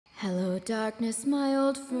Hello, darkness, my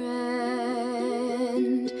old friend.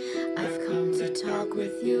 I've come to talk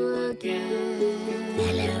with you again.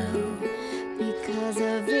 Hello. Because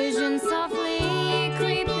a vision softly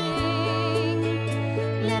creeping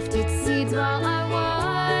left its seeds while I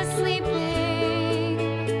was sleeping.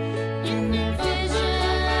 And the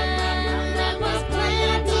vision that was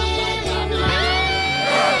planted in me.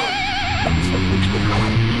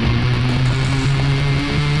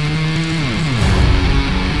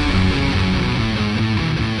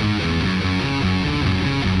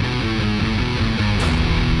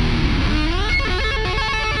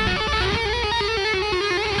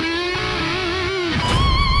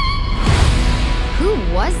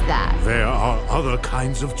 Was that? There are other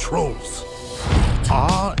kinds of trolls.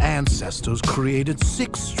 Our ancestors created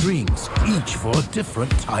 6 strings, each for a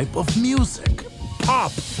different type of music.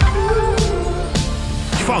 Pop.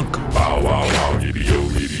 Funk. Bow wow wow, giddy-yo,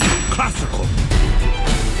 giddy-yo. Classical.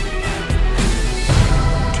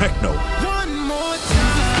 Techno. One more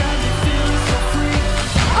time.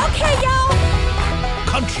 Okay, y'all!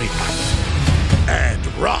 Country. And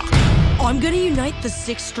rock. I'm gonna unite the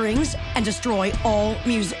 6 strings and destroy all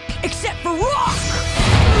music, except for rock!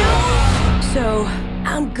 No! So,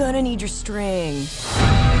 I'm gonna need your string.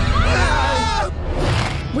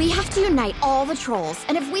 We have to unite all the trolls,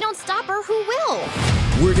 and if we don't stop her, who will?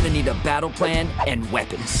 We're gonna need a battle plan and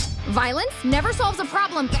weapons. Violence never solves a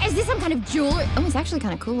problem. Is this some kind of jewelry? Oh, it's actually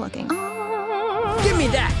kind of cool looking. Give me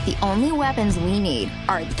that! The only weapons we need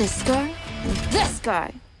are this guy and this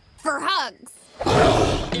guy. For hugs.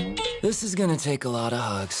 This is gonna take a lot of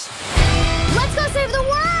hugs. Let's go save the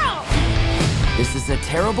world! This is a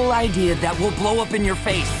terrible idea that will blow up in your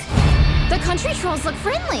face. The country trolls look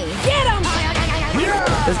friendly. Get 'em!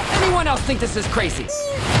 Does anyone else think this is crazy?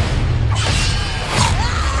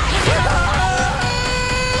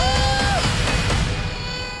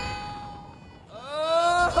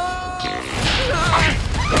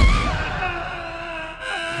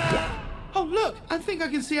 Oh, look, I think I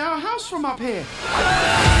can see our house from up here.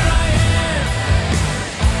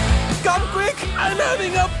 Come quick! I'm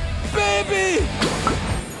having a baby!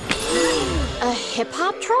 A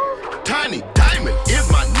hip-hop troll? Tiny Diamond is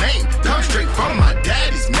my name. Come straight from my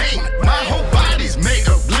daddy's name. My whole body's made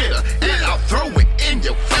of glitter, and I'll throw it in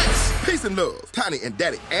your face. Peace and love, Tiny and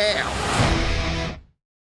Daddy Al.